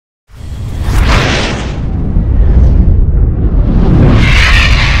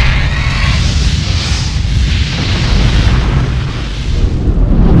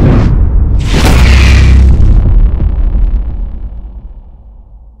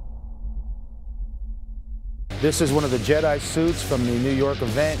This is one of the Jedi suits from the New York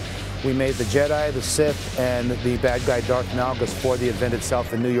event. We made the Jedi, the Sith, and the bad guy Darth Malgus for the event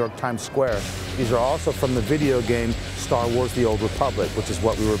itself in New York Times Square. These are also from the video game Star Wars: The Old Republic, which is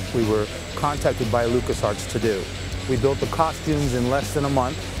what we were contacted by LucasArts to do. We built the costumes in less than a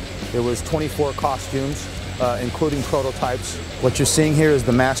month. It was 24 costumes, including prototypes. What you're seeing here is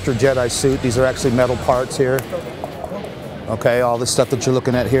the Master Jedi suit. These are actually metal parts here. Okay, all the stuff that you're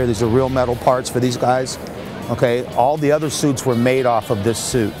looking at here, these are real metal parts for these guys. Okay, all the other suits were made off of this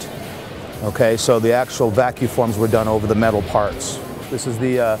suit. Okay, so the actual vacuum forms were done over the metal parts. This is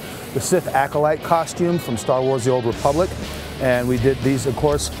the Sith Acolyte costume from Star Wars: The Old Republic, and we did these, of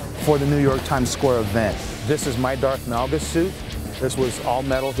course, for the New York Times Square event. This is my Darth Malgus suit. This was all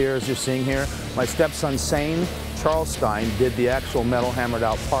metal here, as you're seeing here. My stepson, Sane Charlestein, did the actual metal hammered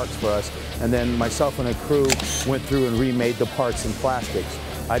out parts for us, and then myself and a crew went through and remade the parts in plastics.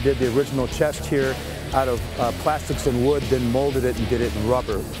 I did the original chest here out of plastics and wood, then molded it and did it in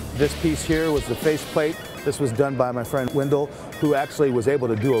rubber. This piece here was the faceplate. This was done by my friend Wendell, who actually was able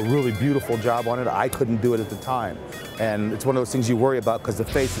to do a really beautiful job on it. I couldn't do it at the time. And it's one of those things you worry about because the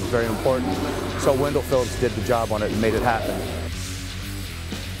face is very important. So Wendell Phillips did the job on it and made it happen.